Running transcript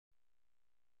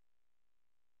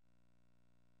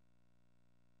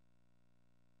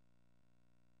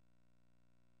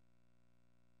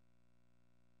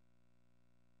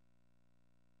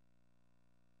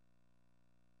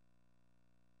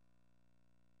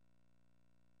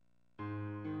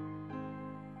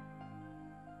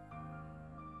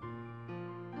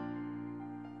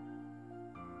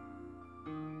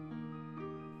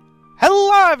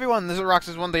Hi everyone, this is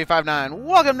Roxas1359.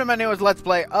 Welcome to my newest Let's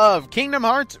Play of Kingdom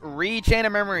Hearts Re-Chain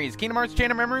of Memories. Kingdom Hearts Chain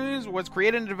of Memories was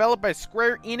created and developed by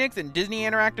Square Enix and Disney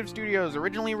Interactive Studios,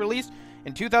 originally released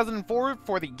in 2004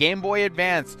 for the Game Boy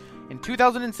Advance. In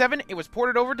 2007, it was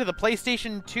ported over to the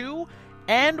PlayStation 2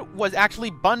 and was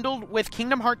actually bundled with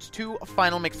Kingdom Hearts 2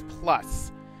 Final Mix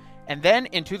Plus. And then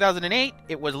in 2008,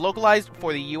 it was localized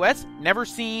for the US, never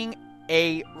seeing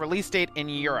a release date in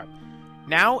Europe.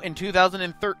 Now, in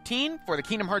 2013, for the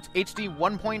Kingdom Hearts HD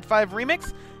 1.5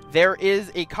 Remix, there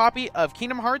is a copy of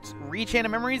Kingdom Hearts Re-Chain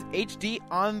of Memories HD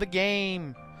on the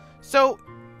game. So,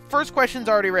 first question's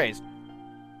already raised.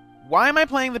 Why am I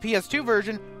playing the PS2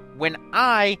 version when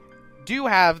I do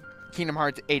have Kingdom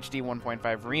Hearts HD 1.5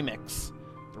 Remix?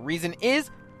 The reason is,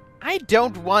 I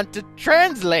don't want to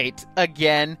translate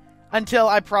again until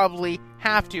I probably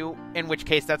have to, in which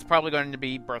case that's probably going to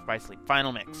be Birth by Sleep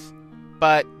Final Mix.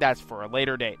 But that's for a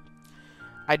later date.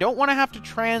 I don't want to have to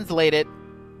translate it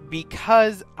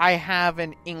because I have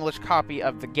an English copy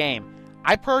of the game.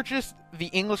 I purchased the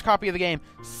English copy of the game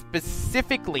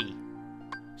specifically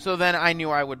so then I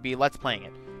knew I would be Let's Playing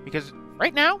it. Because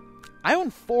right now, I own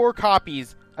 4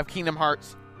 copies of Kingdom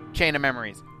Hearts Chain of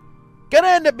Memories. Gonna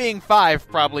end up being 5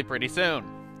 probably pretty soon.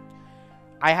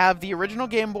 I have the original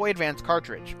Game Boy Advance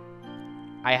cartridge.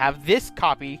 I have this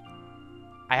copy.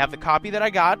 I have the copy that I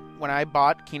got when I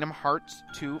bought Kingdom Hearts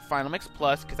 2 Final Mix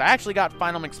Plus, because I actually got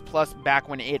Final Mix Plus back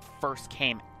when it first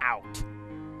came out.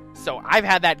 So I've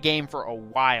had that game for a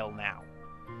while now.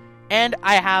 And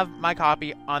I have my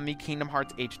copy on the Kingdom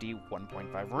Hearts HD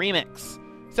 1.5 Remix.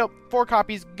 So 4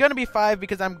 copies, gonna be 5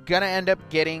 because I'm gonna end up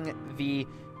getting the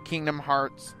Kingdom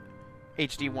Hearts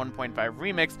HD 1.5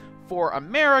 Remix for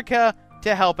America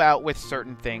to help out with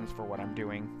certain things for what I'm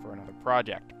doing for another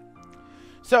project.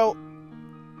 So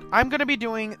I'm going to be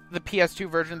doing the PS2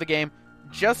 version of the game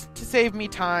just to save me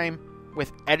time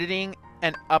with editing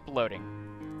and uploading.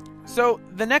 So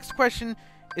the next question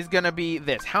is going to be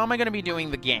this. How am I going to be doing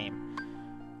the game?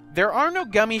 There are no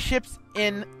gummy ships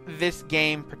in this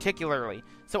game particularly,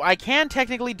 so I can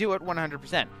technically do it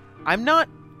 100%. I'm not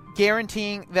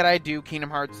guaranteeing that I do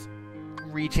Kingdom Hearts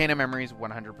Re-Chain of Memories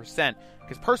 100%,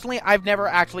 because personally I've never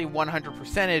actually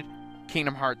 100%ed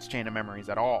Kingdom Hearts Chain of Memories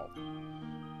at all.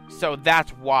 So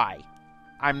that's why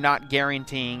I'm not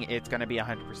guaranteeing it's going to be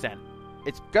 100%.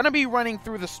 It's going to be running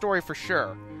through the story for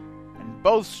sure. And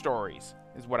both stories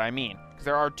is what I mean. Because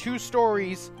there are 2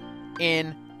 stories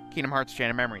in Kingdom Hearts Chain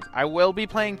of Memories. I will be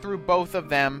playing through both of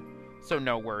them, so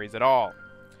no worries at all.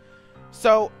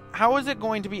 So, how is it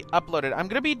going to be uploaded? I'm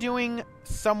going to be doing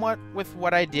somewhat with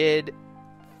what I did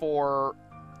for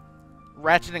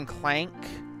Ratchet & Clank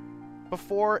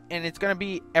before, and it's going to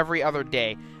be every other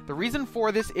day. The reason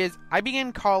for this is I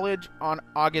begin college on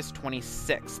August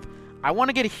 26th. I want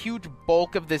to get a huge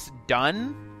bulk of this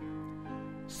done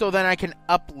so then I can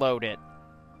upload it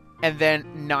and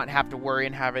then not have to worry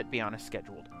and have it be on a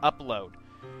scheduled upload.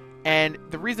 And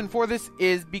the reason for this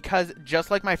is because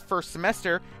just like my first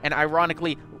semester, and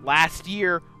ironically last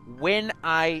year when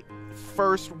I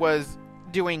first was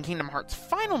doing Kingdom Hearts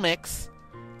Final Mix,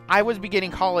 I was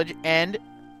beginning college, and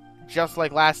just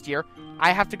like last year,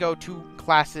 I have to go to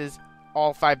classes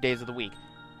all 5 days of the week,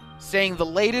 staying the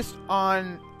latest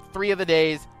on 3 of the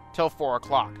days till 4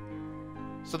 o'clock.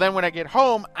 So then when I get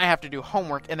home, I have to do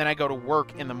homework, and then I go to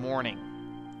work in the morning.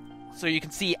 So you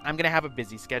can see I'm going to have a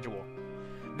busy schedule.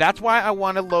 That's why I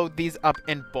want to load these up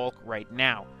in bulk right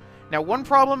now. Now, one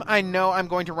problem I know I'm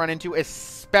going to run into,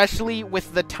 especially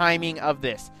with the timing of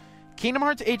this. Kingdom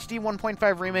Hearts HD 1.5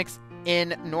 Remix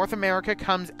in North America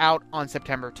comes out on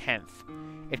September 10th.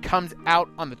 It comes out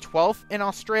on the 12th in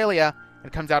Australia, and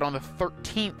it comes out on the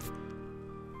 13th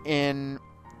in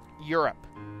Europe.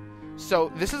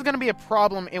 So this is going to be a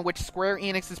problem in which Square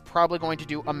Enix is probably going to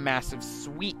do a massive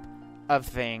sweep of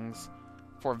things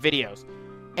for videos.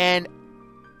 And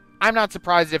I'm not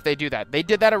surprised if they do that. They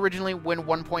did that originally when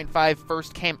 1.5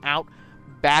 first came out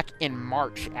back in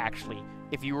March, actually,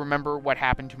 if you remember what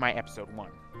happened to my episode 1.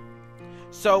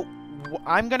 So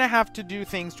I'm going to have to do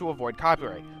things to avoid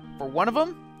copyright. For one of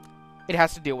them, it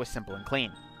has to deal with Simple and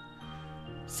Clean.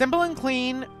 Simple and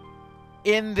Clean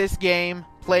in this game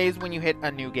plays when you hit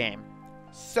a new game.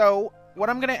 So what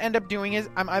I'm going to end up doing is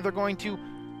I'm either going to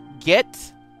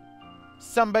get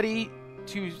somebody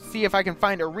to see if I can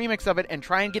find a remix of it and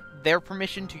try and get their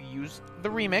permission to use the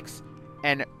remix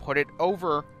and put it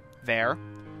over there,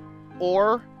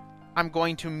 or I'm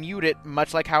going to mute it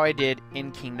much like how I did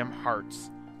in Kingdom Hearts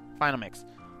Final Mix.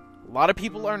 A lot of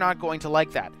people are not going to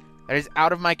like that. That is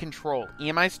out of my control.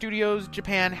 EMI Studios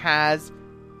Japan has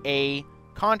a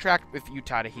contract with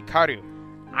Utada Hikaru.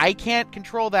 I can't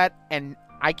control that, and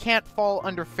I can't fall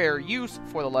under fair use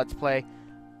for the Let's Play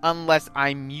unless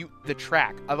I mute the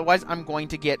track. Otherwise, I'm going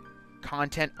to get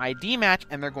content ID match,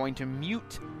 and they're going to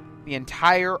mute the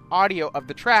entire audio of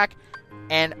the track,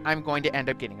 and I'm going to end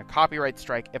up getting a copyright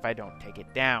strike if I don't take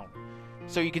it down.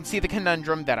 So you can see the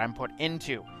conundrum that I'm put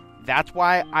into. That's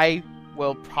why I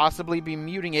will possibly be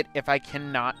muting it if I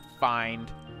cannot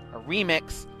find a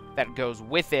remix that goes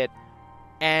with it,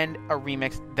 and a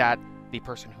remix that the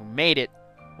person who made it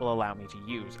will allow me to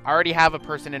use. I already have a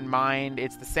person in mind.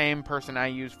 It's the same person I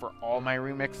use for all my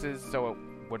remixes, so it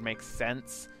would make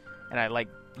sense, and I like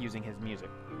using his music.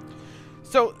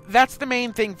 So that's the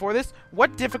main thing for this.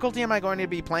 What difficulty am I going to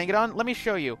be playing it on? Let me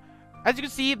show you. As you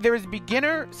can see, there is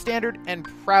beginner, standard, and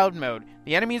proud mode.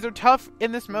 The enemies are tough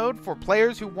in this mode for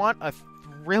players who want a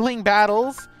thrilling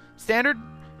battles. Standard,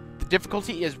 the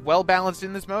difficulty is well balanced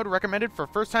in this mode, recommended for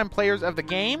first-time players of the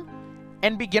game.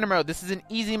 And beginner mode, this is an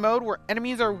easy mode where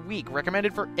enemies are weak,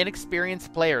 recommended for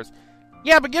inexperienced players.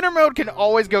 Yeah, beginner mode can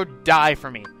always go die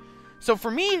for me. So for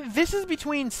me, this is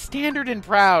between standard and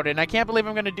proud, and I can't believe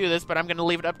I'm going to do this, but I'm going to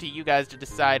leave it up to you guys to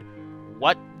decide,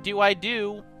 what do I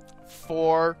do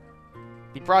for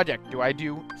the project? Do I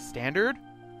do standard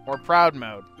or proud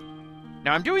mode?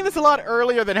 Now, I'm doing this a lot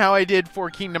earlier than how I did for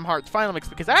Kingdom Hearts Final Mix,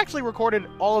 because I actually recorded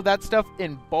all of that stuff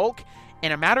in bulk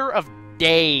in a matter of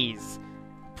days.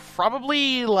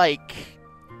 Probably like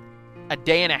a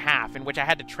day and a half, in which I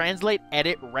had to translate,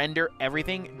 edit, render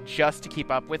everything just to keep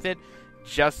up with it,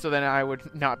 just so that I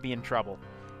would not be in trouble.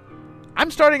 I'm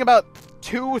starting about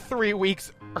 2-3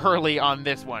 weeks early on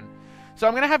this one. So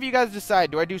I'm going to have you guys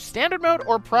decide, do I do standard mode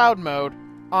or proud mode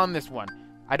on this one?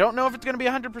 I don't know if it's going to be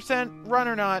 100% run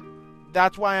or not.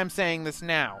 That's why I'm saying this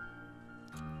now.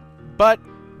 But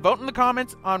vote in the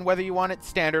comments on whether you want it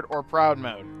standard or proud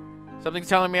mode. Something's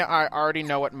telling me I already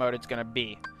know what mode it's going to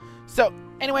be. So,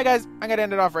 anyway guys, I'm going to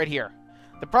end it off right here.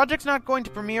 The project's not going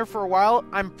to premiere for a while.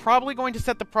 I'm probably going to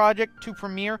set the project to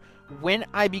premiere when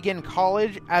I begin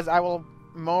college, as I will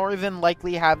more than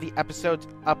likely have the episodes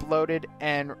uploaded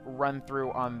and run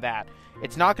through on that.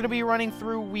 It's not going to be running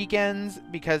through weekends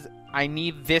because I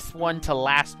need this one to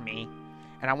last me.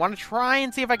 And I want to try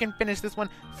and see if I can finish this one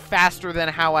faster than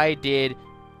how I did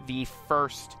the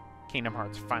first Kingdom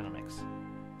Hearts Final Mix.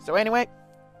 So anyway,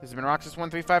 this has been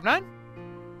Roxas1359,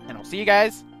 and I'll see you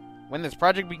guys when this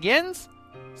project begins.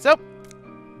 So,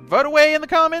 vote away in the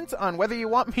comments on whether you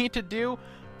want me to do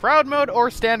proud mode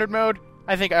or standard mode.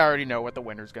 I think I already know what the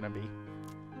winner's gonna be.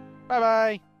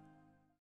 Bye-bye.